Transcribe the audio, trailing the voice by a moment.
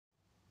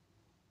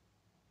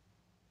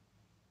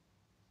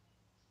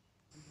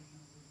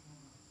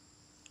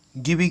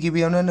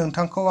गिबियावनो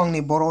नोंथांखौ आंनि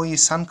बर'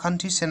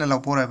 सानखान्थि चेनेलाव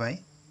बरायबाय।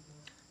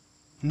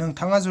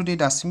 नोंथाङा जुदि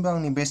दासिमबो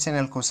आंनि बे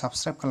चेनेलखौ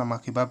साबस्क्राइब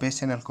खालामाखैबा बे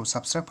चेनेलखौ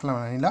साबस्क्राइब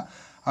खालामनानै ला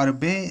आरो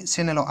बे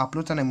चेनेलाव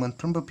आपल'ड जानाय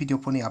मोनफ्रोमबो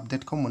भिडिअफोरनि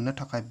आपडेटखौ मोननो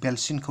थाखाय बेल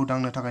सिनखौ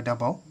दांनो थाखाय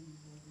दाबाव।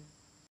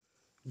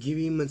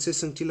 गिबि मोनसे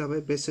सोंथि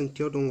लाबाय, बे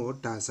सोंथियाव दङ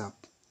दाजाब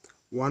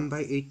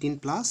 1/18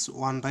 प्लास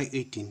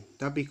 1/18।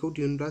 दा बेखौ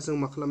दिहुनब्ला जों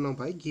मा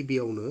खालामनांबाय,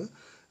 गिबियावनो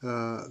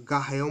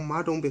गाहायाव मा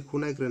दं बेखौ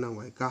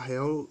नायग्रोनांबाय।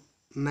 गाहायाव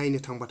नायनो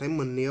थांबाथाय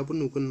मोननैयावबो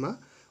नुगोन मा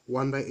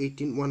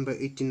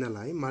 1/18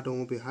 नालाय मा दङ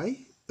बेहाय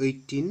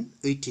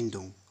 18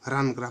 दं,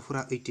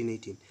 रानग्राफोरा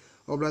 18।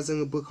 अब्ला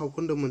जोङो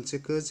बोखावखोन्दो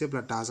मोनसेखौ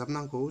जेब्ला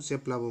दाजाबनांगौ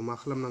जेब्लाबो मा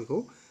खालामनांगौ,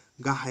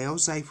 गाहायाव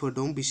जायफोर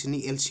दं बिसोरनि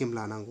एलसिएम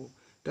लानांगौ।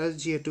 दा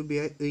जिहेतु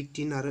बेहाय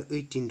 18 आरो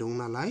 18 दं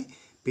नालाय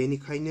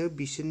बेनिखायनो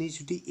बिसोरनि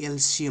जुदि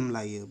एलसिएम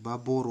लायो बा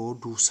बर'आव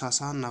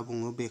दुसासा होनना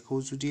बुङो, बेखौ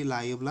जुदि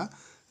लायोब्ला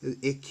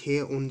एखे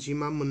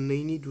अनजिमा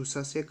मोननैनि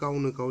दुसासे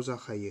गावनो गाव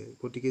जाखायो,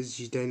 गतिके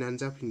 18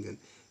 जाफिनगोन।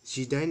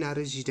 18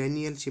 आरो 18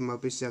 नि एलसिएमा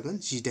बेसे जागोन,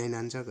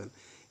 18 जागोन।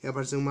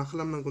 एबार जों मा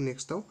खालामनांगौ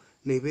नेक्स्टआव,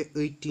 नैबे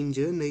 18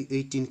 जो नै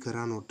 18 खौ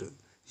रानहरदो।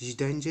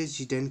 18 जो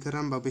 18 खौ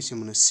रानबा बेसे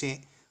मोनो, 1।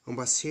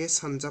 होमबा 1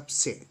 सानजाब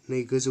 1,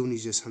 नै गोजौनि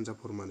जो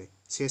सानजाबहर माने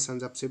 1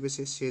 सानजाब 1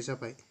 बेसे 1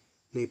 जाबाय,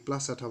 नै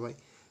प्लासआ थाबाय।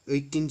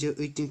 18 जो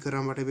 18 खौ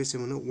रानबाथाय बेसे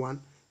मोनो, 1।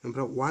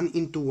 ओमफ्राय 1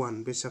 into 1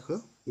 बेसेखौ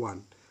 1।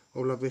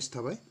 अब्ला बेसे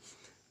थाबाय,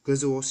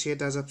 गोजौआव 1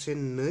 दाजाब 1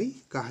 2,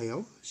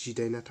 गाहायाव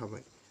 18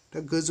 थाबाय। दा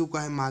गोजौ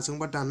गाहाय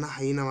माजोंबा दाननो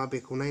हायो नामा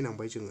बेखौ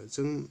नायनांबाय जोङो।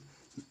 जों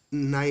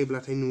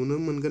नायोब्लाथाय नुनो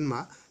मोनगोन मा,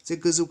 जे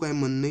गोजौ गाहाय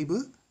मोननैबो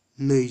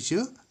 2 जो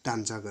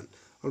दानजागोन।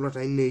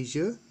 अब्लाथाय 2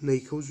 जो 2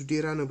 खौ जुदि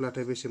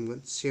रानोब्लाथाय बेसे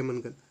मोनगोन, 1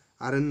 मोनगोन।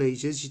 आरो 2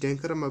 जो 18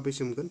 खौ रानबा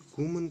बेसे मोनगोन,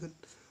 9 मोनगोन।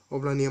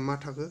 अब्लानिया मा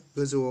थाखो,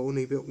 गोजौआव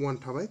नैबे 1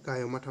 थाबाय,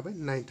 गाहायाव मा थाबाय,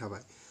 9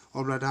 थाबाय।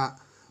 अब्ला दा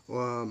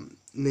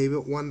नैबे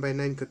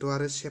 1/9 खौथ'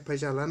 आरो सेफाय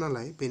जाला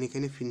नालाय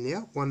बेनिखायनो फिननाया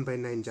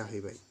 1/9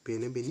 जाहैबाय।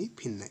 बेनो बेनि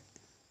फिननाय।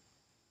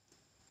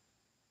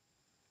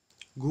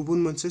 गुबुन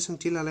मोनसे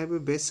सोंथि लालायबाय,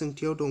 बे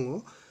सोंथियाव दङ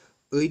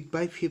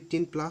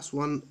 8/15 प्लास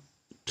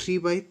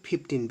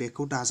 3/15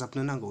 बेखौ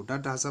दाजाबनो नांगौ। दा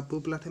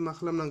दाजाबोब्लाथाय मा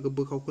खालामनांगौ,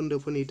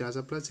 बोखावखोन्दोफोरनि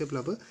दाजाबब्ला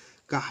जेब्लाबो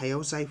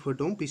गाहायाव जायफोर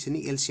दं बिसोरनि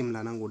एलसिएम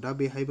लानांगौ। दा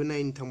बेहायबो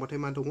नायनो थांबाथाय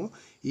मा दङ,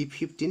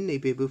 15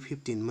 नैबेबो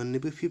 15,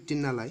 मोननैबो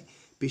 15 नालाय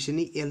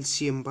बिसोरनि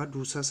एलसिएम बा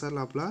दुसासा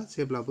लाब्ला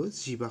जेब्लाबो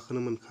 15खौनो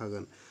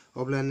मोनखागोन।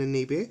 अब्लानो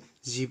नैबे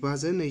 15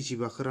 जो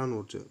 25 खौ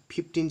रानहरदो।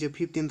 15 जो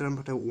 15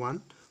 रानबाथाय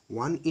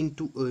 1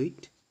 into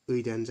 8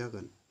 8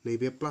 जागोन।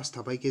 नैबे प्लास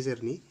थाबाय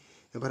गेजेरनि।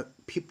 एबार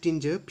 15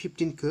 जो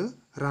 15 खौ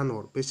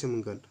रानहर, बेसे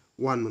मोनगोन,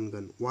 1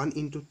 मोनगोन। 1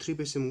 into 3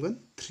 बेसे मोनगोन,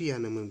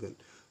 3 मोनगोन।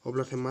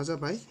 अब्लाथाय मा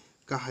जाबाय,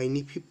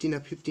 गाहायनि 15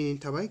 15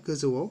 थाबाय,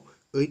 गोजौआव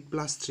 8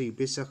 + 3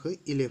 बेसे जाखो,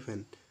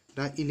 11।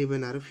 दा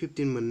 11 आरो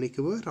 15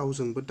 मोननैखौबो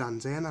रावजोंबो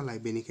दानजाया नालाय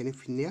बेनिखायनो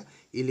फिननाया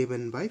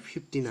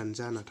 11/15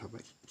 जाना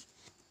थाबाय।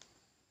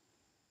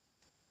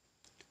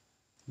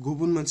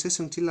 गुबुन मोनसे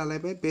सोंथि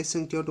लालायबाय, बे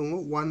सोंथियाव दङ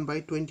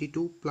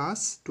 1/22 प्लास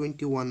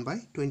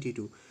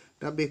 21/22।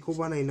 दा बेखौ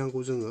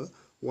बानायनांगौ जोङो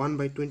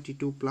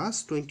 1/22 प्लास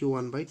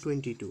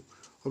 21/22।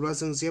 अब्ला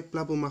जों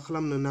जेब्लाबो मा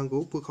खालामनो नांगौ,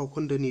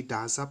 बोखावखोन्दोनि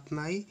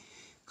दाजाबनाय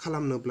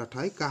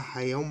खालामनोब्लाथाय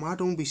गाहायाव मा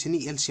दं बिसोरनि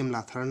एलसिएम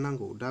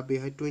लाथारनांगौ। दा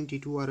बेहाय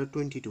 22 आरो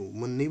 22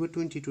 मोननैबो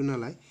 22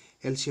 नालाय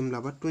एलसिएम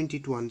लाबा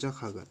 22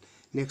 जाखागोन।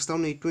 नेक्स्टआव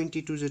नै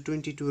 22 जो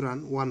 22 रान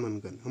 1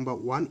 मोनगोन। होमबा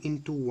 1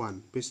 into 1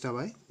 बेसे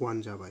जाबाय,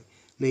 1 जाबाय।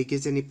 नै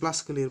गेजेरनि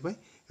प्लासखौ लिरबाय।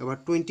 एबार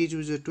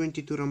 22 जो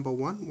 22 रानबा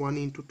 1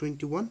 into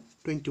 21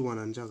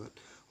 21 जागोन।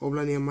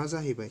 अब्लानिया मा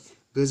जाहैबाय,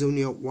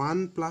 गोजौनियाव 1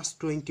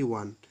 +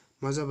 21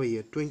 मा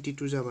जाबाय,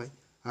 22 जाबाय।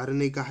 आरो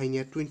नै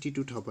गाहायनिया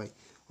 22 थाबाय।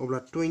 अब्ला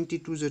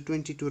 22 जो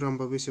 22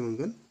 रानबा बेसे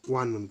मोनगोन,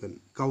 1 मोनगोन।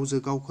 गावजों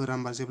गावखौ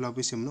रानबा जेब्ला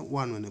बेसे मोनो,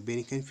 1 मोनो।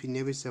 बेनिखायनो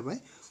फिननाया बेसे जाबाय,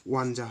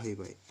 1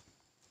 जाहैबाय।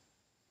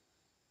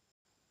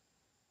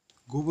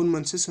 गुबुन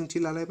मोनसे सोंथि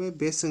लालायबाय,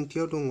 बे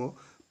सोंथियाव दङ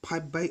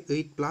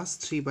 5/8 प्लास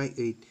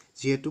 3/8।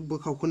 जिहेतु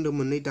बोखावखोन्दो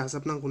मोननै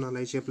दाजाबनांगौ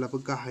नालाय जेब्लाबो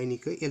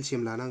गाहायनिखौ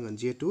एलसिएम लानांगोन।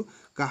 जिहेतु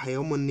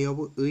गाहायाव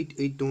मोननैयावबो 8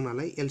 8 दं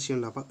नालाय एलसिएम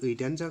लाबा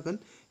 8 जागोन।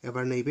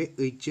 एबार नैबे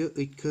 8 जो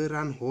 8 खौ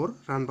रानहर,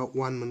 रानबा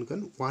 1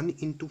 मोनगोन। 1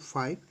 into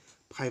 5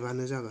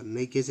 5 जागोन।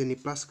 नै गेजेरनि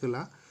प्लासखौ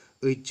ला,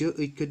 8 जो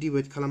 8 खौ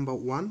डिभाइड खालामबा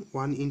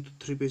 1 into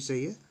 3 बेसे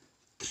जायो,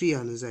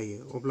 3 जायो।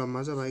 अब्ला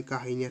मा जाबाय,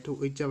 गाहायनियाथ'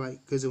 8 जाबाय,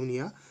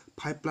 गोजौनिया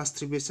 5 +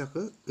 3 बेसे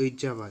जाखो, 8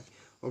 जाबाय।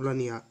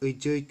 अब्लानिया 8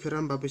 जो 8 खौ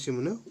रानबा बेसे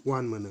मोनो,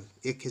 1 मोनो।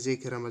 एखे जो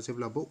एखे रानबा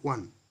जेब्लाबो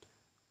 1।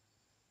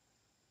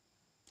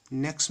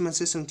 नेक्स्ट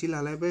मोनसे सोंथि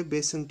लालायबाय, बे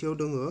सोंथियाव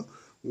दङ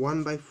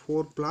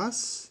 1/4 प्लास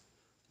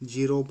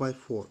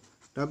 0/4।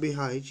 दा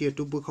बेहाय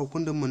जिहेतु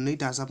बोखावखोन्दो मोननै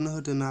दाजाबनो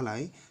होदो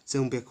नालाय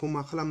जों बेखौ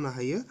मा खालामनो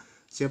हायो,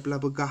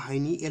 जेब्लाबो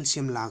गाहायनि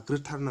एलसिएम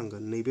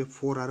लाग्रोथारनांगोन। नैबे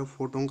 4 आरो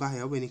 4 दं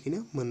गाहायाव, बेनिखायनो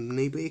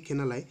मोननैबो एखे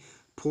नालाय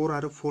 4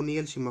 आरो 4 नि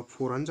एलसिएमा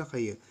 4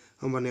 जाखायो।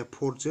 होमबानिया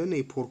 4 जो नै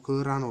 4 खौ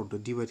रानहरदो,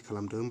 डिभाइड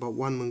खालामदो। होमबा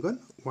 1 मोनगोन।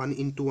 1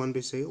 into 1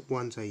 बेसे जायो,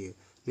 1 जायो।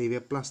 नैबे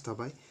प्लास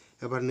थाबाय।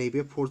 एबार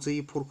नैबे 4 जो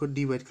 4 खौ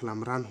डिभाइड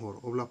खालाम, रानहर।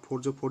 अब्ला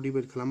 4 जो 4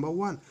 डिभाइड खालामबा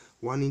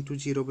 1 into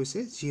 0 बेसे,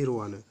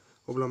 0।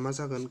 अब्ला मा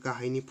जागोन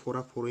गाहायनि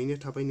 4आ 4यैनो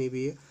थाबाय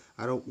नैबे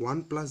आरो 1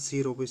 +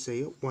 0 बेसे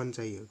जायो 1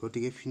 जायो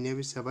गतिके फिननाया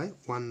बेसे जाबाय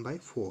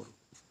 1/4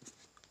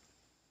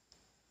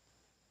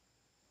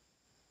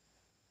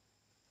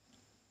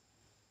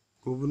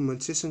 गुबुन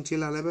मोनसे सोंथि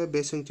लालायबाय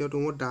बे सोंथियाव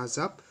दङ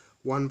दाजाब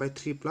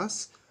 1/3 +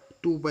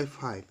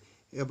 2/5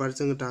 एबार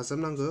जोङो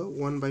दाजाबनांगौ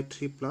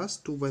 1/3 +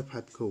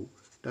 2/5 खौ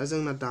दा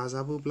जोंना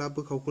दाजाबोब्ला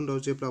बोखावखोन्दोआव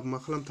जेब्ला मा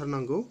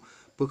खालामथारनांगौ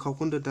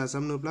बोखावखोन्दो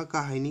दाजाबनोब्ला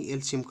गाहायनि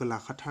एलसिएमखौ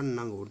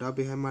लाखाथारनांगौ दा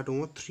बेहाय मा दङ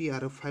 3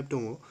 आरो 5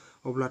 दङ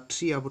अब्ला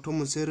 3 आबोथ'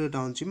 मोनसे रोदा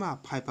अनजिमा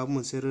 5 आबो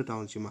मोनसे रोदा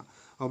अनजिमा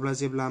अब्ला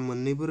जेब्ला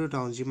मोननैबो रोदा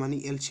अनजिमानि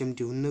एलसिएम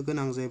दिहुननो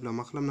गोनां जायोब्ला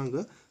मा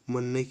खालामनांगौ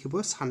मोननैखौबो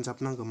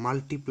सानजाबनांगौ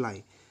माल्टिप्लाइ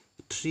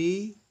 3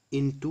 *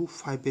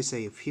 5 बेसे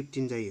जायो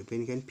 15 जायो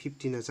बेनिखायनो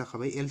 15 आ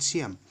जाखाबाय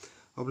एलसिएम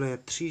अब्ला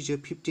 3 जो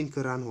 15 खौ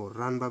रानहर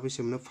रानबा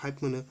बेसे मोनो 5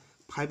 मोनो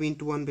 5 *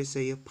 1 बेसे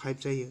जायो 5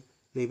 जायो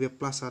नैबे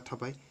प्लासआ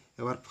थाबाय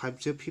एबार 5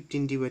 जो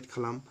 15 डिवाइड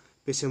खालाम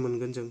बेसे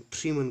मोनगोन जों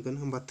 3 मोनगोन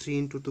होमबा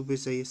 3 * 2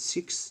 बेसे जायो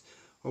 6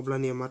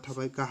 अब्लानिया मा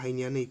थाबाय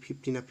गाहायनिया नै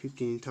 15 आ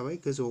 15 थाबाय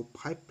गोजौआव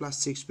 5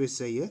 + 6 बेसे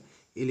जायो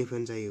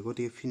 11 जायो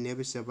गतिके फिननाया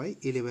बेसे जाबाय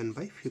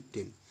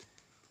 11/15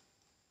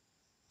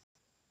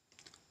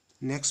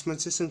 नेक्स्ट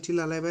मोनसे सोंथि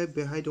लालायबाय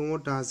बेहाय दङ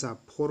दाजाब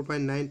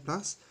 4/9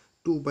 +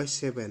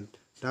 2/7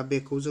 दा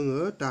बेखौ जोङो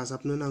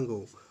दाजाबनो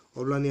नांगौ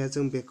अब्लानिया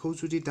जों बेखौ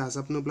जुदि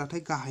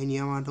दाजाबनोब्लाथाय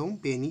गाहायनिया मा दं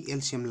बेनि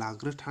एलसिएम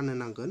लाग्रोथारनो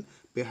नांगोन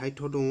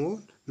बेहायथ' दङ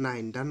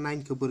 9 दा 9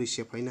 खौ बोरै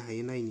सेफायनो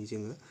हायो नायनि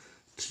जोङो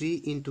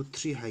 3 *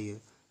 3 हायो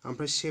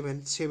ओमफ्राय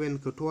 7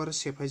 खौथ' आरो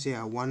सेफाय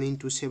जाया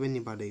 1 * 7 नि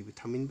बादै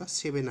थामहिनबा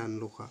 7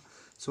 आनोल'खा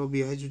स'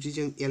 बेहाय जुदि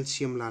जों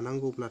एलसिएम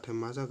लानांगौब्लाथाय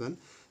मा जागोन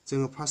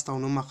जोङो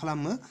फार्स्टआवनो मा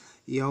खालामो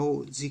इयाव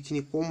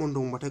जिखिनि कमन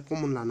दंबाथाय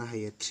कमन लानो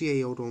हायो 3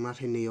 याव दं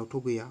नाथाय नैयावथ'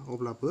 गैया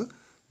अब्लाबो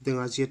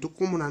जोंहा जिहेतु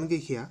कमनानो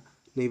गैखाया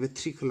नैबे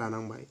 3 खौ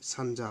लानांबाय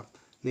सानजाब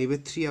नैबे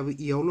 3 आबो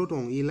इयावल'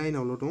 दं इ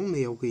लाइनावल' दं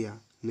नैयाव गैया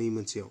नै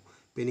मोनसेयाव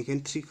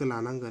बेनिखायनो 3 खौ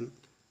लानांगोन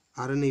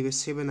आरो नैबे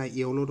 7 आ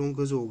इयावल' दं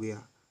गोजौआव गैया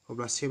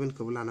अब्ला 7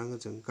 खौबो लानांगोन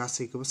जों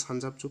गासैखौबो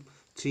सानजाबजुब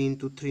 3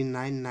 * 3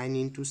 9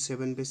 9 *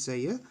 7 बेसे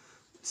जायो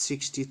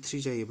 63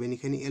 जायो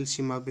बेनिखायनो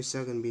एलसिएमआ बेसे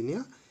जागोन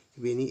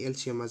बेनि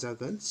एलसिएमआ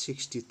जागोन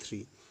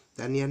 63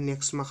 दानिया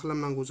नेक्स्ट मा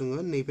खालामनांगौ जोङो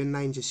नैबे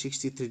 9 जो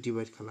 63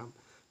 डिवाइड खालाम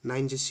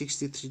 9 जो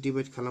 63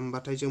 डिवाइड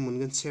खालामबाथाय जों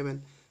मोनगोन 7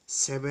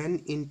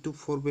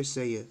 * 4 बेसे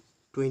जायो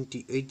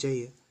 28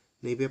 जायो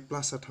नैबे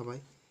प्लासआ थाबाय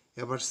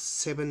एबार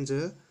 7 जो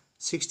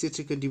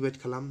 63 खौ डिवाइड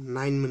खालाम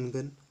 9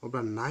 मोनगोन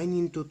अब्ला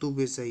 9 * 2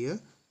 बेसे जायो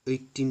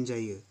 18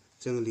 जायो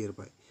जों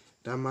लिरबाय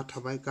दा मा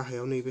थाबाय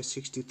गाहायाव नैबे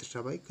 63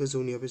 थाबाय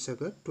गोजौनिया बेसे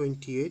जागोन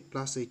 28 +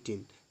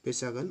 18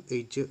 बेसे जागोन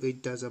 8 जो 8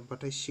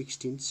 दाजाबबाथाय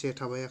 16 से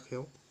थाबाय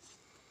आखायाव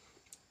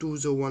 2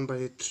 जो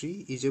 1/3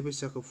 इजो बेसे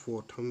जाखो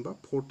 4 थामहिनबा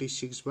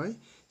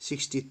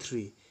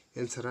 46/63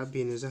 एन्सारा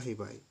बेनो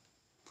जाहैबाय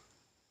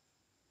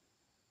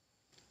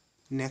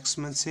नेक्स्ट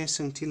मोनसे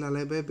सोंथि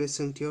लालायबाय बे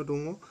सोंथियाव दङ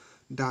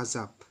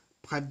दाजाब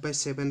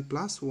 5/7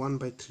 +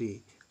 1/3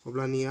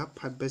 अब्लानिया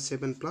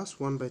 5/7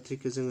 + 1/3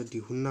 खौ जोङो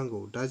दिहुननांगौ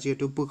दा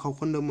जिहेतु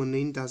बोखावखोन्दो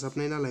मोननैनि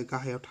दाजाबनाय नालाय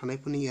गाहायाव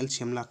थानायफोरनि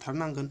एलसिएम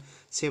लाथारनांगोन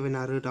 7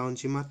 आ रोदा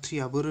अनजिमा 3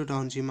 आबो रोदा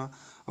अनजिमा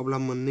अब्ला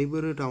मोननैबो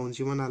रोदा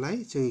अनजिमा नालाय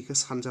जों इखौ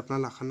सानजाबना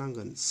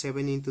लाखानांगोन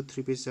 7 *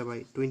 3 बेसे जाबाय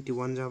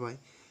 21 जाबाय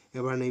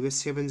एबार नैबे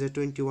 7 जो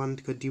 21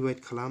 खौ डिवाइड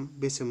खालाम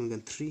बेसे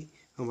मोनगोन 3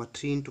 होमबा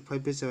 3 *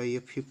 5 बेसे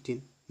जायो 15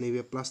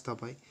 नैबे प्लास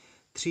थाबाय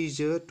 3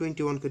 जो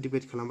 21 खौ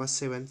डिवाइड खालामबा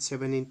 7 *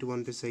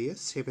 1 बेसे जायो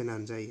 7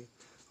 आनो जायो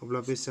अब्ला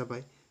बेसे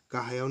जाबाय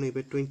गाहायाव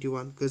नैबे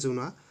 21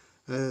 गोजौना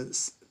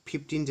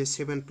 15 जो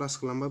 7 प्लास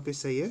खालामबा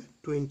बेसे जायो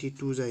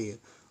 22 जायो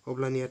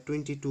अब्लानिया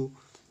 22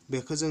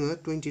 बेखौ जोङो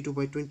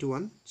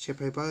 22/21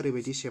 सेफायबा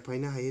ओरैबायदि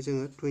सेफायनो हायो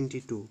जोङो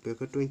 22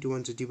 बेखौ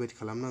 21 जो डिवाइड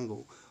खालामनांगौ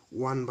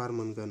 1 बार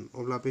मोनगोन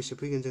अब्ला बेसे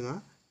फैगोन जोंहा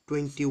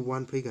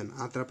 21 फैगोन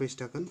आद्रा बेसे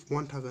थागोन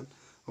 1 थागोन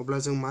अब्ला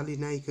जों मा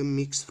लिरनो हायो इखौ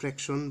मिक्स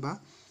फ्रेक्शन बा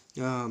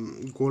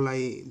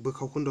गलाय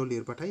बोखावखोन्दोआव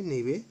लिरबाथाय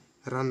नैबे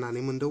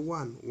राननानै मोनदो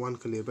 1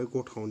 खौ लिरबाय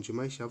गथा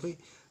अनजिमा हिसाबै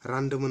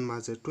रानदोंमोन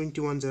माजों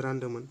 21 जो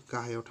रानदोंमोन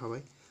गाहायाव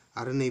थाबाय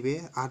आरो नैबे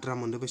आद्रा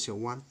मोनदो बेसे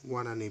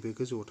 1 आ नैबे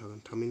गोजौआव थागोन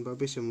थामहिनबा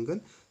बेसे मोनगोन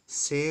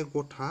 1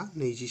 गथा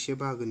 21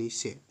 बाहागोनि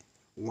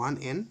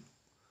 1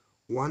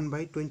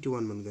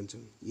 1/21 मोनगोन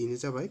जों इनो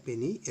जाबाय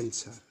बेनि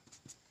एन्सार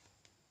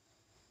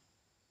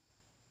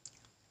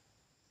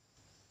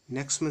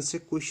नेक्स्ट मोनसे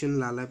कुइसन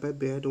लालायबाय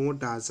बेहाय दङ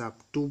दाजाब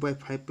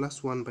 2/5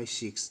 +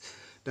 1/6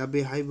 दा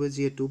बेहायबो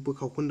जिहेतु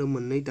बोखावखोन्दो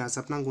मोननै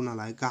दाजाबनांगौ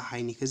नालाय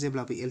गाहायनिखौ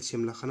जेब्लाबो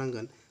एलसिएम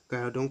लाखानांगोन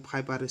गाहायाव दं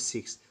 5 आरो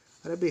 6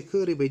 आरो बेखौ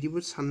ओरैबायदिबो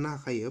साननो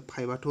हाखायो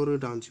 5आथ'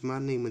 रोदा अनजिमा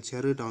नै मोनसेया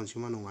रोदा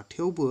अनजिमा नङा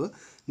थेवबो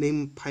नै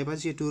 5आ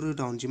जिहेतु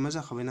रोदा अनजिमा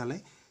जाखाबाय नालाय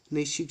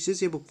नै 6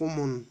 जेबो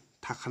कमन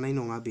थाखानाय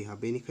नङा बेहा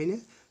बेनिखायनो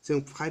जों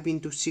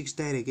 5 * 6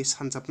 डाइरेक्टयै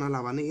सानजाबना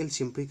लाबानो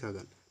एलसिएम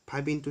फैखागोन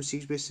 5 *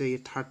 6 बेसे जायो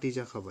 30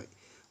 जाखाबाय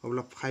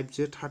अब्ला 5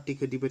 जो 30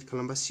 खौ डिवाइड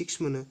खालामबा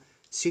 6 मोनो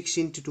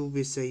 6 * 2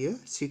 बेसे जायो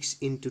 6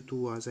 * 2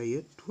 आ जायो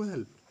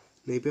 12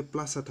 नैबे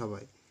प्लासआ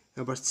थाबाय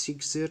एबार 6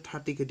 जो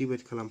 30 खौ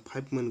डिवाइड खालाम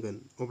 5 मोनगोन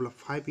अब्ला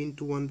 5 *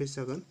 1 बेसे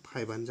जागोन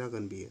 5 आनो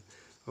जागोन बियो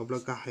अब्ला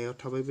गाहायाव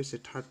थाबाय बेसे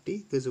 30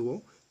 गोजौआव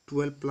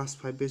 12 +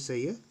 5 बेसे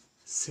जायो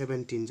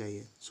 17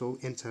 जायो स'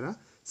 एन्सारा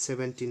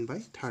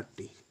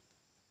 17/30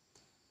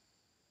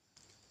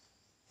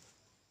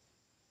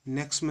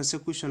 नेक्स्ट मोनसे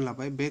कुइसन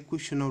लाबाय बे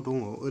कुइसनाव दङ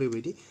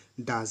ओरैबायदि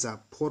दाजाब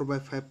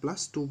 4/5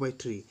 +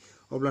 2/3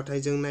 अब्लाथाय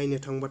जों नायनो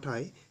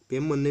थांबाथाय बे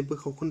मोननै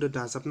बोखावखोन्दो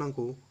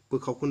दाजाबनांगौ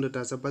बोखावखोन्दो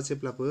दाजाबा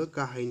जेब्लाबो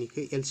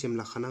गाहायनिखौ एलसीएम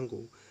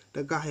लाखानांगौ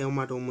दा गाहायाव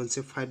मा दं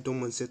मोनसे 5 दं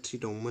मोनसे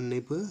 3 दं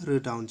मोननैबो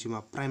रोदा अनजिमा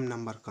प्राइम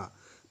नाम्बारखा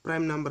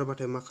प्राइम नाम्बार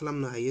बाथाय मा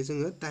खालामनो हायो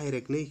जोङो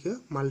डाइरेक्टनो इखो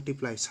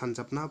माल्टिप्लाइ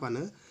सानजाबना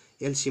होबानो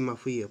एलसीएमा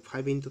फैयो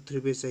 5 *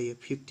 3 बेसे जायो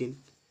 15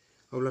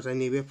 अब्लाथाय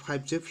नैबे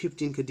 5 जो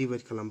 15 खौ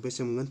डिवाइड खालाम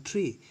बेसे मोनगोन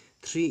 3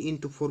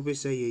 * 4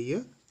 बेसे जायो इयो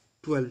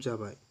 12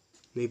 जाबाय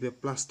नैबे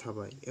प्लास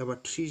थाबाय एबा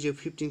 3 जो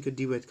 15 खौ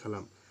डिवाइड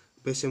खालाम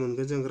बेसे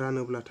मोनगोन जों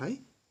रानोब्लाथाय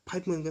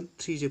 5 मोनगोन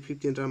 3 जो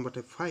 15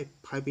 रानबाथाय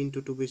 5 *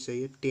 2 बेसे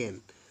जायो 10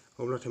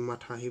 अब्लाथाय मा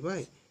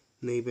थाहैबाय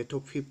नैबेथ'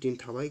 15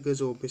 थाबाय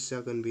गोजौआव बेसे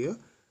जागोन बेयो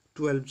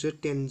 12 जो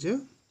 10 जो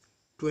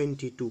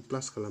 22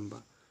 प्लास खालामबा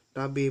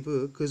दा बेबो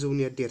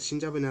गोजौनिया देरसिन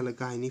जाबाय नालाय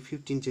गाहायनि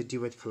 15 जो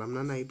डिवाइड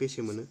खालामना नाय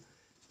बेसे मोनो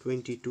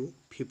 22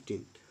 15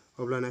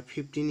 अब्लाना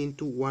 15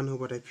 * 1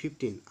 होबाथाय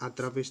 15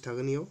 आद्रा बेसे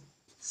थागोन इयाव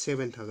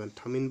 7 थागोन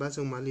थामहिनबा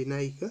जों मा लिरनो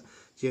हायो इखो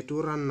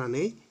जेहेतु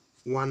राननानै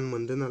 1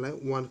 मोनदों नालाय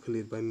 1 खौ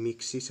लिरबाय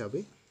मिक्स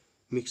हिसाबै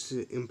मिक्स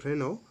ओमफ्राय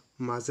उनाव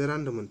माजों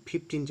रानदोंमोन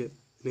 15 जो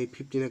नै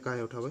 15 आ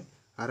गाहायाव थाबाय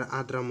आरो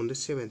आद्रा मोनदों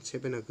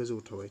 7 आ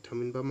गोजौआव थाबाय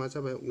थामहिनबा मा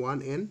जाबाय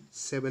 1 and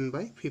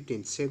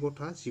 7/15 से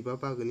गथा 15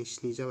 बाहागोनि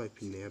 7 जाबाय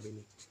फिननाया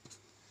बेनि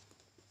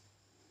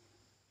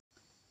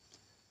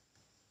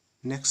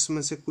नेक्स्ट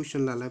मोनसे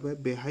कुइसन लालायबाय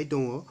बेहाय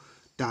दङ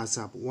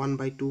दाजाब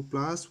 1/2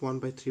 +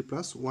 1/3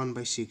 +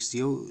 1/6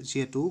 इयाव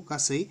जिहेतु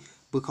गासै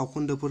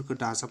बोखावखोन्दोफोरखौ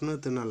दाजाबनो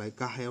होदों नालाय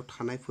गाहायाव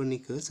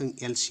थानायफोरनिखौ जों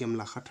एलसीएम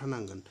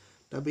लाखाथारनांगोन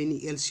दा बेनि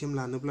एलसीएम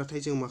लानोब्लाथाय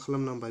जों मा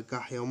खालामनांबाय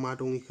गाहायाव मा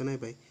दं इखौ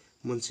नायबाय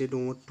मोनसे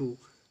दङ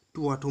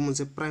 2 आथ'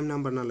 मोनसे प्राइम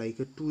नाम्बार नालाय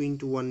इखौ 2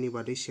 * 1 नि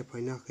बादै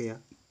सेफायनो हाखाया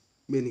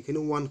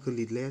बेनिखायनो 1 खौ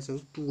लिरलाया जों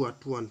 2 आ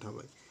 2 आनो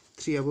थाबाय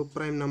 3 आबो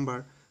प्राइम नाम्बार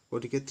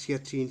गतिके 3 आ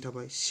 3 नि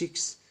थाबाय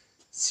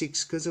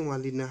 6 खौ जों मा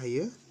लिरनो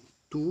हायो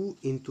 2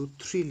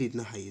 * 3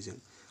 लिरनो हायो जों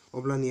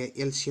अब्लानिया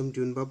एलसीएम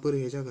दिहुनबा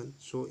बोरैहाय जागोन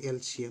स'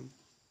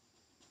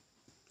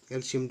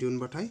 एलसीएम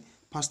दिहुनबाथाय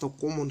फार्स्टआव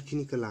कमन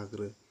खिनिखौ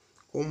लाग्रो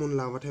कमन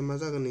लाबाथाय मा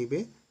जागोन नैबे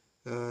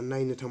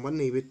नायनो थांबा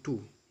नैबे 2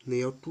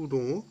 नैयाव 2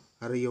 दङ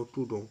आरो इयाव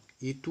 2 दं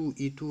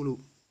e2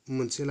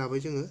 मोनसे लाबाय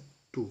जोङो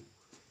 2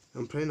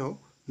 ओमफ्राय उनाव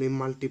नै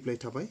माल्टिप्लाइ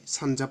थाबाय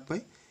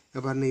सानजाबबाय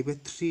एबार नैबे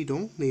 3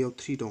 दं नैयाव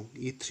 3 दं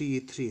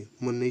e3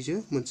 मोननैजों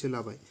मोनसे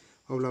लाबाय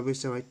अब्ला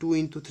बेसे जाबाय 2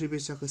 * 3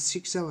 बेसे जाखो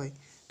 6 जाबाय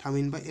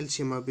थामहिनबा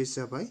एलसीएमा बेसे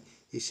जाबाय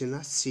इसोरना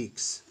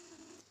 6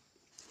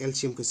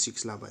 एलसीएमखौ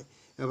 6 लाबाय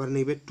एबार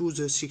नैबे 2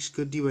 जो 6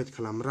 खौ डिवाइड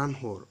खालाम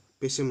रानहर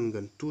बेसे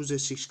मोनगोन 2 जो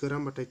 6 खौ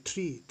रानबाथाय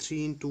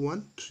 3 *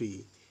 1 3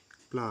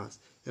 प्लास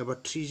एबार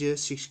 3 जो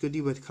 6 खौ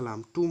डिवाइड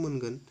खालाम 2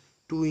 मोनगोन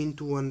 2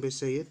 * 1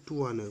 बेसे जायो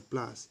 2 आनो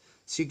प्लास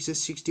 6 जो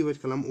 6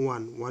 डिवाइड खालाम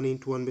 1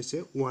 * 1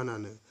 बेसे 1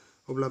 आनो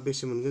अब्ला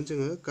बेसे मोनगोन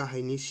जोङो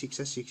गाहायनि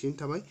 6 आ 6 नि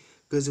थाबाय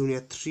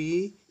गोजौनिया 3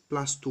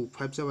 + 2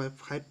 5 जाबाय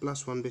 5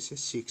 + 1 बेसे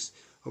 6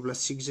 अब्ला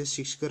 6 जो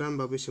 6 खौ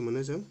रानबा बेसे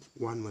मोनो जों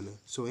 1 मोनो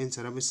स'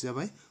 एन्सारा बेसे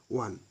जाबाय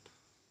 1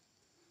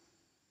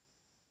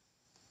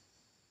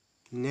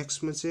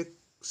 नेक्स्ट मोनसे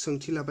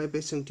सोंथि लाबाय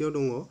बे सोंथियाव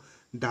दङ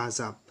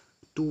दाजाब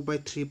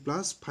 2/3 +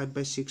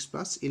 5/6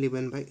 +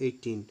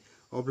 11/18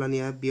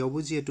 अब्लानिया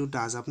बेयावबो जिहेतु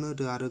दाजाबनो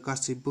होदो आरो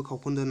गासै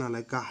बोखावखोन्दो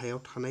नालाय गाहायाव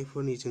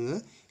थानायफोरनि जोङो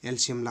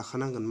एलसीएम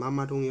लाखानांगोन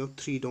मा दं इयाव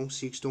 3 दं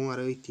 6 दं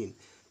आरो 18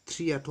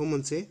 3 आथ'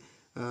 मोनसे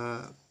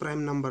प्राइम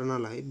नाम्बार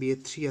नालाय बेयो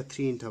 3 आ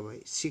 3 नि थाबाय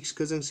 6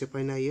 खौ जों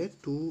सेफायनो हायो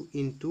 2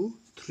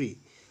 * 3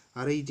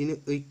 आरो इदिनो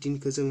 18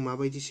 खौ जों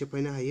माबायदि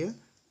सेफायनो हायो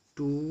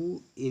 2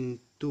 *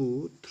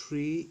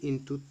 3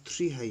 *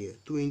 3 हायो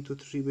 2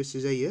 * 3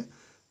 बेसे जायो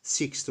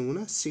 6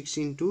 दङना 6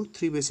 *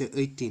 3 बेसे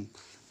 18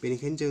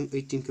 बेनिखायनो जों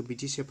 18 खौ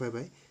बिदि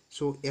सेफायबाय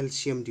स'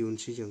 एलसीएम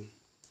दिहुनसै जों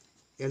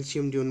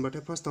एलसीएम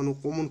दिहुनबाथाय फार्स्टआवनो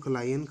कमनखौ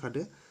लायो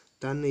होनखादो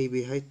दा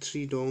नैबेहाय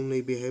 3 दं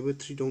नैबेहायबो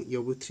 3 दं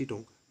इयावबो 3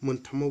 दं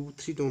मोनथामावबो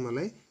 3 दं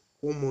नालाय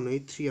कमनै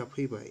 3 आ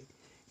फैबाय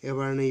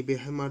एबार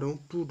नैबेहाय मा दं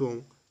 2 दं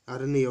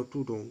आरो नैयाव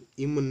 2 दं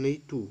इ मोननै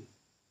 2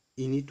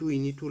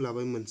 इनि 2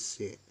 लाबाय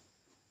मोनसे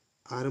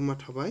आरो मा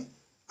थाबाय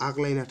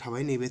आग्लायना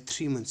थाबाय नैबे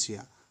 3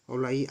 मोनसेया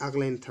अब्ला इ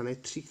आग्लायना थानाय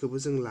 3 खौबो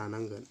जों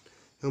लानांगोन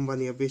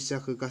होमबानिया बेसे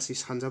जाखो गासै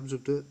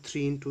सानजाबजोबदो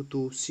 3 *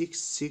 2 6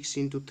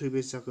 6 * 3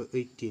 बेसे जाखो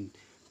 18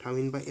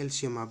 थामहिनबा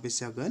एलसीएमा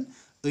बेसे जागोन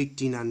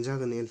 18 आनो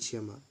जागोन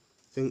एलसीएमा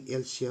जों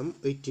एलसीएम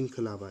 18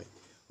 खौ लाबाय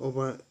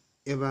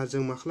एबार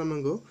जों मा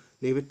खालामनांगौ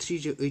नैबे 3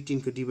 जो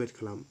 18 खौ डिवाइड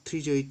खालाम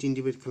 3 जो 18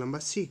 डिवाइड खालामबा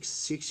 6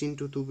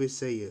 * 2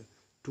 बेसे जायो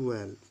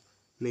 12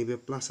 नैबे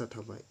प्लासआ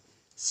थाबाय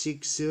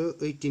 6 जो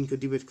 18 खौ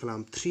डिवाइड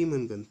खालाम 3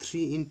 मोनगोन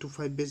 3 *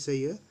 5 बेसे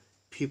जायो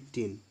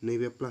 15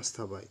 नैबे प्लास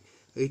थाबाय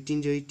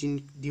 18 जो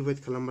 18 डिवाइड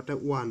खालामबाथाय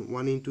 1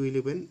 *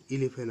 11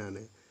 11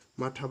 आनो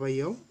मा थाबाय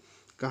इयाव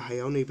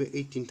गाहायाव नैबे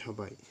 18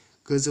 थाबाय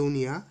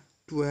गोजौनिया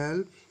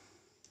 12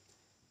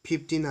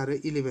 15 आरो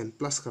 11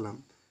 प्लास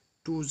खालाम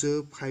 2 जो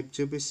 5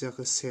 जो बेसे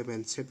जाखो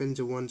 7 7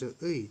 जो 1 जो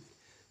 8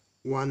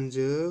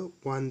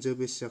 1 जो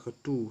बेसे जाखो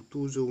 2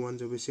 2 जो 1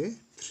 जो बेसे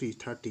 3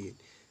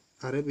 38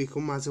 आरो बेखौ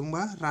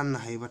माजोंबा राननो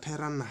हायोबाथाय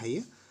राननो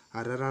हायो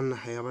आरो राननो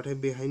हायाबाथाय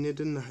बेहायनो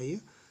दोननो हायो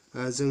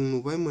जों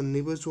नुबाय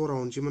मोननैबो जरा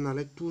अनजिमा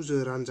नालाय 2 जो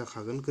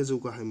रानजाखागोन गोजौ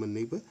गाहाय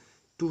मोननैबो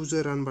 2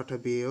 जो रानबाथाय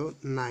बेयाव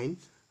 9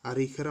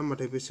 आरो इखो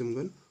रानबाथाय बेसे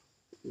मोनगोन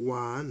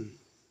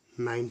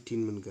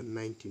 19 मोनगोन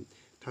 19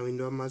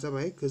 थामहिनबा मा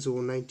जाबाय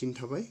गोजौआव 19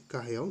 थाबाय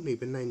गाहायाव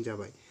नैबे 9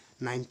 जाबाय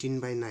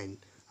 19/9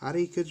 आरो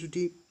इखो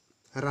जुदि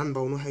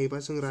रानबावनो हायोबा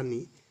जों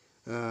राननि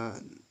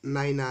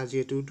 9आ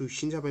जिहेतु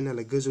दुइसिन जाबाय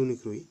नालाय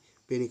गोजौनिख्रुइ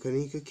बेनिखायनो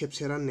इखो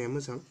खेबसे राननाया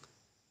मोजां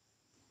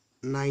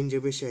 9 जो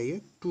बेसे हायो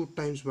 2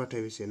 टाइम्स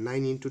बाथाय बेसे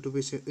 9 * 2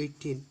 बेसे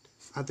 18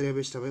 आद्राया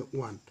बेसे थाबाय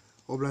 1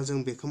 अब्ला जों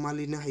बेखौ मा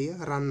लिरनो हायो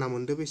रानना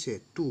मोनदो बेसे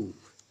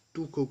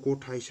 2 खौ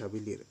गथा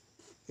हिसाबै लिर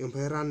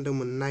ओमफ्राय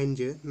रानदोंमोन 9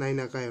 जो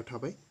 9आ गाहायाव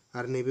थाबाय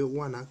आरो नैबे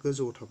 1आ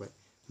गोजौआव थाबाय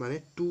माने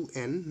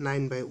 2n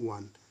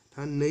 9/1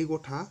 दा 2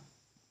 गथा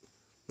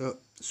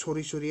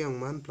सरि आं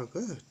मा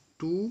होनफ्लांखो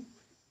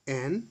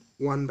 2n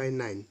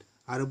 1/9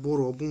 आरो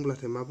बर'आव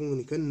बुंब्लाथाय मा बुंगोन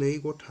इखो 2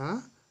 गथा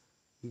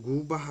 9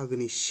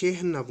 बाहागोनि 1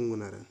 होनना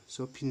बुंगोन आरो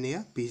स' फिननाया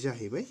बे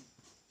जाहैबाय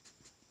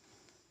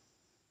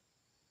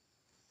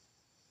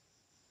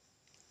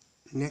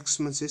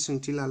नेक्स्ट मोनसे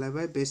सोंथि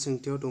लालायबाय बे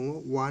सोंथियाव दङ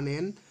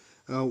 1n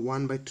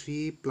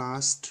 1/3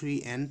 प्लस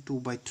 3n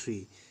 2/3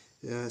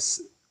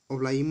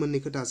 अब्ला इ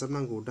मोननैखौ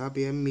दाजाबनांगौ दा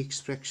बे मिक्स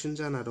फ्रेक्शन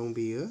जाना दं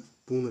बेयो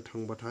बुंनो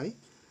थांबाथाय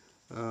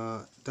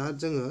दा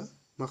जोङो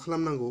मा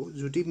खालामनांगौ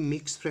जुदि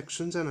मिक्स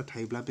फ्रेक्शन जाना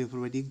थायोब्ला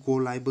बेफोरबायदि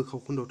गलाय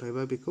बोखावखोन्दोआव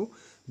थायोबा बेखौ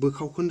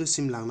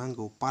बोखावखोन्दोसिम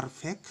लांनांगौ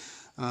पारफेक्ट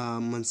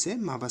मोनसे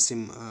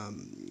माबासिम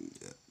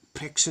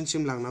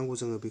फ्रेक्शनसिम लांनांगौ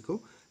जोङो बेखौ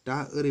दा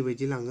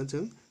ओरैबायदि लांगोन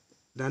जों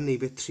दा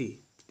नैबे 3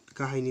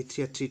 गाहायनि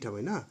 3आ 3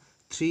 थाबाय ना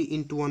 3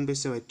 * 1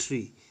 बेसे जाबाय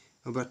 3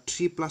 अब्ला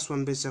 3 +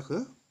 1 बेसे जाखो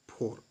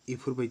 4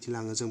 इफोरबायदि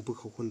लाङो जों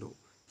बोखावखोन्दोआव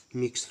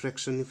मिक्स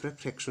फ्रेक्शननिफ्राय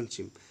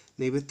फ्रेक्शनसिम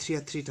नैबे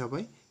 3आ 3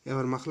 थाबाय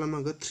एबार मा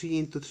खालामनांगौ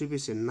 3 * 3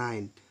 बेसे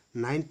 9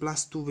 9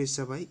 + 2 बेसे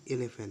जाबाय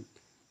 11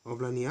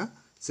 अब्लानिया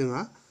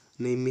जोंहा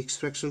नै मिक्स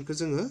फ्रेक्शनखौ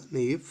जोङो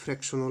नै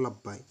फ्रेक्शनाव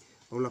लाबबाय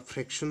अब्ला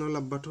फ्रेक्शनाव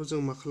लाबबाथ'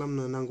 जों मा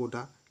खालामनो नांगौ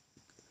दा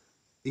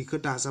इखौ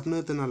दाजाबनो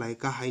होदो नालाय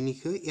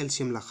गाहायनिखौ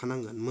एलसिएम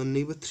लाखानांगोन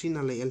मोननैबो 3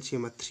 नालाय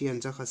एलसिएमआ 3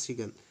 आनो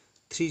जाखासिगोन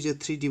 3 जो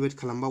 3 डिवाइड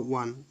खालामबा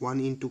 1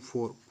 *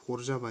 4 4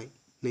 जाबाय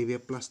नैबे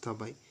प्लास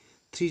थाबाय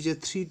 3 जो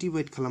 3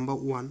 डिवाइड खालामबा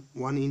 1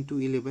 *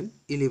 11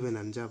 11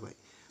 आनो जाबाय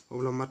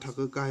अब्ला मा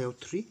थाखो गाहायाव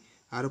 3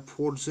 आरो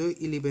 4 जो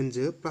 11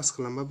 जो प्लास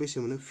खालामबा बेसे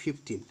मोनो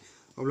 15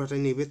 अब्लाथाय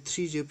नैबे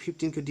 3 जो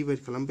 15 खौ डिवाइड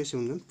खालाम बेसे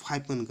मोनगोन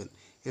 5 मोनगोन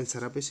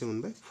एन्सारा बेसे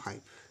मोनबाय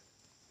 5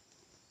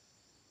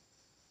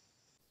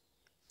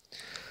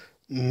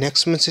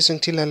 नेक्स्ट मोनसे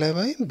सोंथि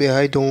लालायबाय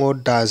बेहाय दङ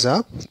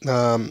दाजाब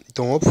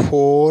दङ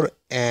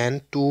 4n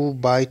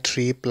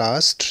 2/3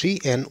 प्लस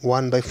 3n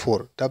 1/4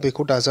 दा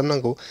बेखौ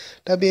दाजाबनांगौ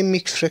दा बे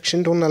मिक्स फ्रेक्शन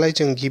दं नालाय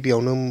जों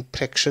गिबियावनो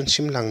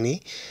फ्रेक्शनसिम लांनि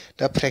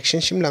दा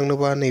फ्रेक्शनसिम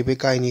लांनोबा नैबे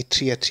गाहायनि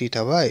 3आ 3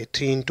 थाबाय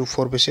 3 *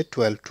 4 बेसे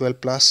 12 12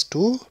 +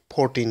 2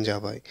 14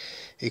 जाबाय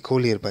इखौ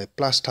लिरबाय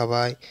प्लास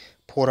थाबाय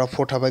 4आ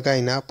 4 थाबाय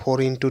गाहायना 4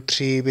 *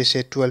 3 बेसे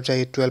 12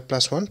 जायो 12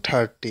 + 1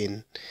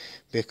 13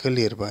 बेखौ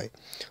लिरबाय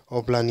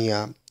अब्लानिया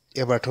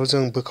एबारथ'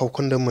 जों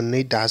बोखावखोन्दो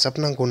मोननै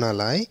दाजाबनांगौ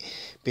नालाय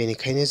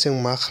बेनिखायनो जों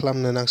मा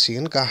खालामनो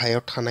नांसिगोन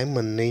गाहायाव थानाय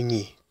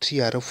मोननैनि 3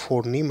 आरो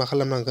 4 नि मा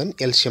खालामनांगोन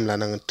एलसिएम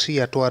लानांगोन 3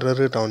 आथ' आरो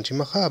रोदा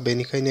अनजिमाखा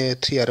बेनिखायनो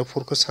 3 आरो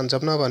 4 खौ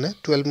सानजाबना होबानो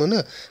 12 मोनो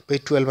बै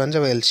 12 आनो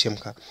जाबाय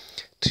एलसिएमखा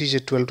 3 जो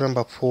 12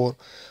 रानबा 4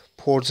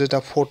 4 जो दा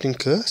 14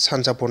 खौ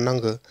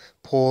सानजाबहरनांगो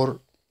 4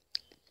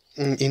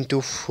 *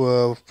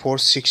 4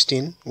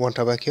 16 1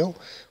 थाबाय आखायाव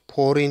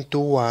 4 *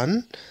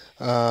 1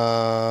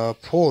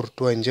 4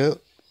 2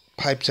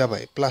 5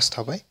 जाबाय प्लास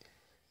थाबाय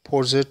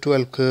 4 जो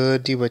 12 खौ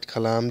डिवाइड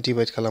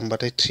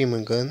खालामबाथाय 3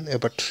 मोनगोन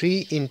एबा 3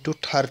 *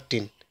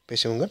 13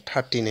 बेसे मोनगोन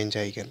 39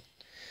 जाहैगोन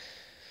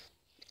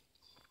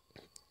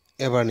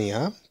एबारनिया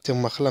जों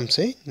मा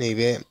खालामसै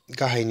नैबे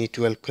गाहायनि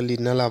 12 खौ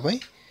लिरना लाबाय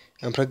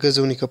ओमफ्राय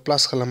गोजौनिखौ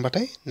प्लास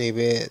खालामबाथाय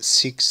नैबे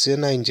 6 जो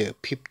 9 जो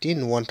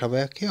 15 1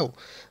 थाबाय आखायाव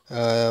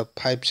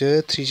 5 जो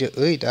 3 जो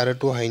 8 आरो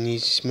दहायनि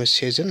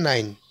 1 जो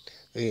 9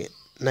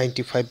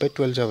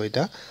 95/12 जाबाय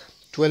दा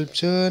 12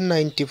 जो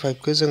 95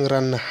 खौ जों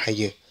राननो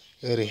हायो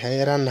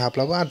ओरैहाय राननो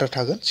हाब्लाबो आद्रा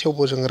थागोन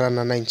थेवबो जों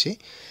रानना नायनोसै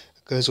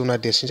गोजौना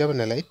देरसिन जाबाय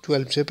नालाय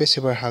 12 जो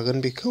बेसेबां हागोन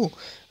बेखौ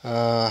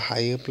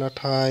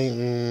हायोब्लाथाय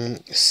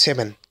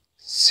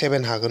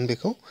 7 हागोन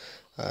बेखौ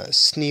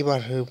 7 बार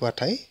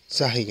होबाथाय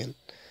जाहैगोन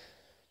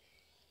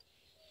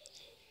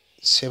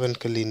 7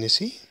 खौ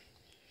लिरनोसै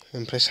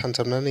ओमफ्राय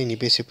सानजाबना नायनि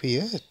बेसे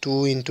फैयो 2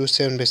 *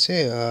 7 बेसे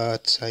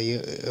जायो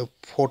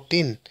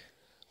 14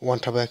 1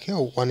 थाबाय आखायाव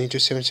 1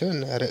 * 7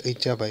 7 आरो 8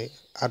 जाबाय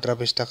आद्रा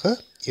बेसे थाखो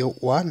इयाव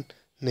 1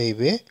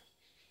 नैबे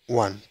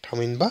 1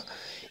 थामहिनबा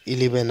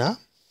 11 आ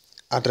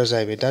आद्रा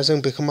जाहैबाय दा जों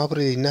बेखौ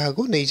माबोरै लिरनो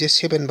हागौ नै जे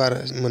 7 बार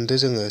मोनदो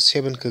जोङो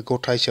 7 खौ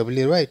गथा हिसाबै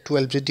लिरबाय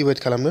 12 जो डिवाइड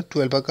खालामनो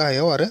 12 आ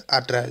गाहायाव आरो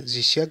आद्रा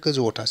 10 आ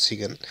गोजौआव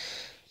थासिगोन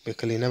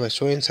बेखौ लिरना होबाय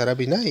स' एन्सारा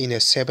बेना इनो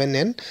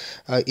 7n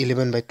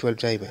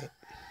 11/12 जाहैबाय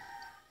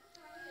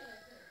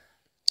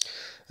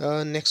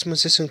नेक्स्ट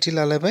मोनसे सोंथि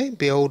लालायबाय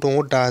बेयाव दङ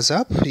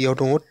दाजाब बेयाव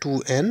दङ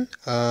 2n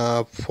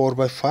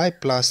 4/5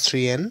 प्लस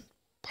 3n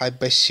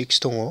 5/6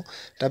 दङ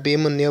दा बे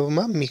मोननैयाबो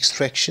मा मिक्स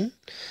फ्रेक्शन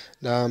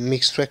दा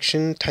मिक्स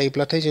फ्रेक्शन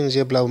थायोब्लाथाय जों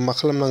जेब्लाबो मा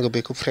खालामनांगौ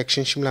बेखौ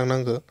फ्रेक्शनसिम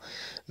लांनांगौ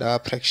दा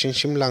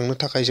फ्रेक्शनसिम लांनो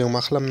थाखाय जों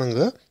मा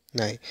खालामनांगौ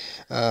नाय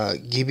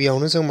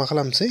गिबियावनो जों मा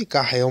खालामसै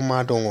गाहायाव मा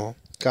दङ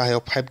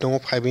गाहायाव 5 दङ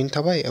 5 इन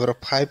थाबाय एबार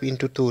 5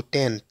 * 2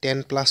 10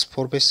 10 +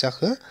 4 बेसे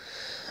जाखो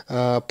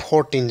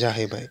 14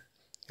 जाहैबाय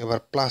एबार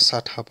प्लासआ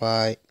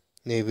थाबाय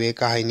नैबे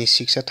गाहायनि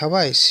 6आ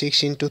थाबाय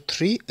 6 *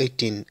 3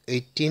 18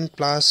 18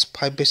 +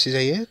 5 बेसे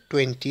जायो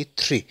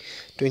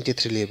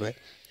 23 लिरबाय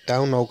दा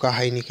उनाव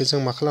गाहायनिखौ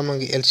जों मा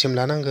खालामनांगौ एलसिएम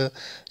लानांगौ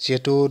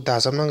जिहेतु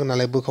दाजाबनांगौ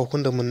नालाय बोखाव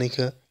खोन्दो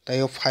मोननैखौ दा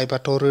याव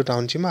 5आथ' रोदा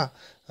अनजिमा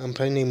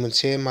ओमफ्राय नै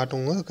मोनसे मा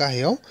दङ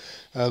गाहायाव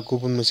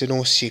गुबुन मोनसे दङ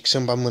 6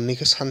 होनबा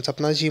मोननैखौ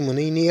सानजाबना जि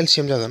मोनो इनि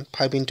एलसिएम जागोन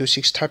 5 *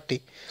 6 30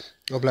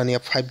 अब्लानिया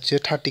 5 जो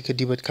 30 खौ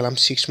डिवाइड खालाम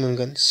 6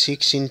 मोनगोन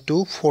 6 *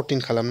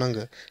 14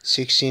 खालामनांगौ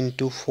 6 *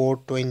 4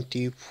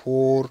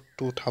 24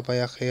 2 थाबाय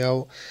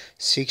आखायाव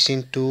 6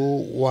 *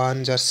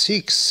 1 =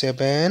 6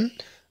 7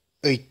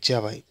 8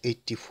 जाबाय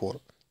 84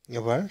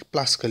 एबार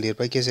प्लासखौ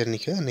लिरबाय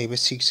गेजेरनिखौ नैबे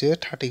 6 जो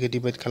 30 खौ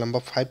डिवाइड खालामबा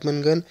 5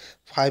 मोनगोन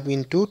 5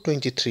 *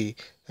 23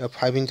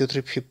 5 *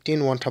 3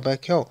 15 1 थाबाय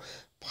आखायाव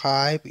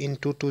 5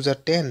 * 2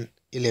 = 10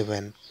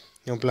 11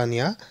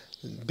 अब्लानिया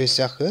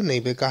बेसे जाखो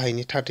नैबे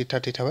गाहायनि 30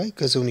 30 थाबाय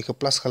गोजौनिखौ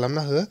प्लास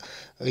खालामना हो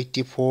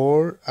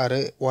 84 आरो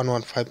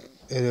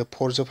 115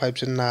 4 जो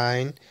 5 जो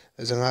 9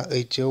 जोंहा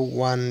 8 जो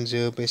 1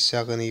 जो बेसे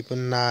जागोन इबो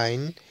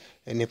 9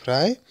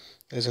 बेनिफ्राय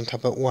जों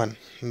थाबाय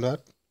 1 दा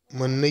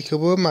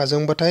मोननैखौबो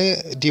माजोंबाथाय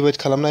डिवाइड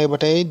खालामना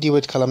होबाथाय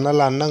डिवाइड खालामना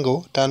लानो नांगौ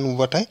दा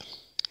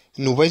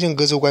नुबाय जों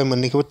गोजौ गाहाय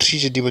मोननैखौबो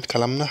 3 जो डिवाइड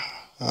खालामनो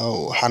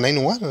हानाय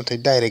नङा नाथाय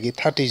डाइरेक्टलि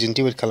 30 जों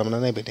डिवाइड खालामना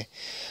नायबाय दे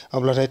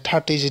अब्लाथाय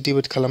 30 जो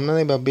डिवाइड खालामना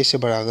नायबा बेसे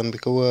बार हागोन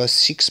बेखौ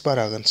 6 बार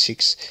हागोन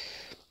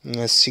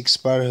 6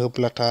 बार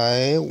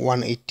होब्लाथाय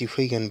 180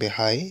 फैगोन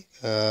बेहाय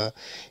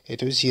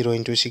एथ' 0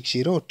 * 6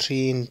 0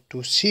 3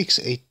 * 6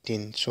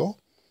 18 स'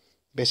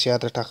 बेसे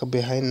आद्रा थाखो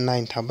बेहाय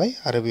 9 थाबाय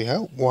आरो बेहाय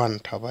 1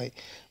 थाबाय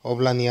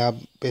अब्लानिया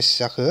बेसे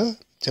जाखो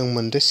जों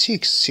मोनदो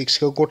 6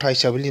 खौ गथा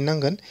हिसाबै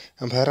लिरनांगोन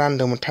ओमफ्राय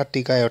रानदोंमोन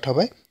 30 गाहायाव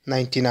थाबाय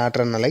 19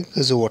 आद्रा नालाय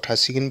गोजौआव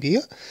थासिगोन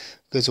बियो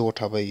गोजौआव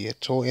थाबाय इयो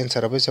स'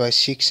 एन्साराबो जाबाय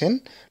 6 and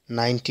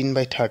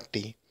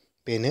 19/30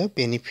 बेनो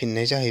बेनि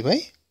फिननाय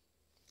जाहैबाय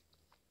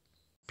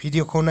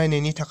भिडिअखौ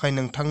नायनायनि थाखाय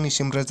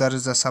नोंथांनिसिम रोजा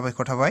रोजा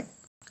साबायखर थाबाय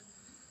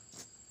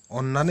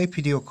अन्नानै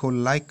भिडिअखौ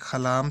लाइक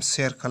खालाम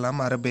शेयार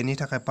खालाम आरो बेनि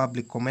थाखाय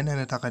पाब्लिक कमेन्ट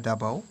होनो थाखाय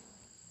दाबाव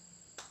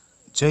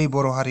जय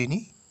बर' हारिनि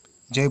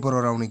जय बर'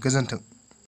 रावनि गोजोन्थों।